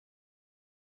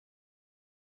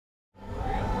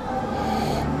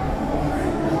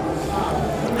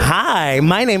Hi,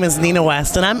 my name is Nina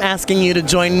West, and I'm asking you to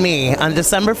join me on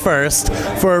December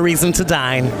 1st for A Reason to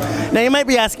Dine. Now, you might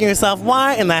be asking yourself,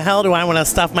 why in the hell do I want to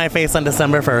stuff my face on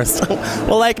December 1st?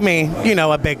 Well, like me, you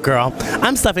know, a big girl.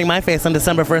 I'm stuffing my face on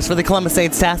December 1st for the Columbus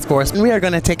AIDS Task Force, and we are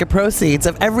going to take the proceeds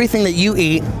of everything that you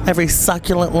eat, every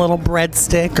succulent little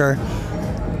breadstick or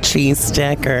cheese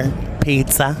stick or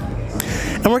pizza,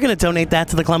 and we're going to donate that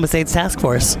to the Columbus AIDS Task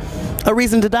Force. A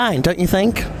reason to dine, don't you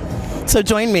think? So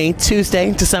join me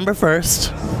Tuesday, December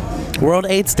 1st, World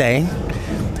AIDS Day,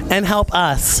 and help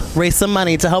us raise some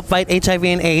money to help fight HIV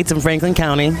and AIDS in Franklin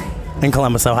County and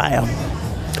Columbus, Ohio.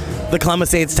 The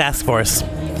Columbus AIDS Task Force,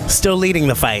 still leading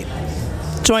the fight.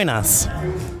 Join us.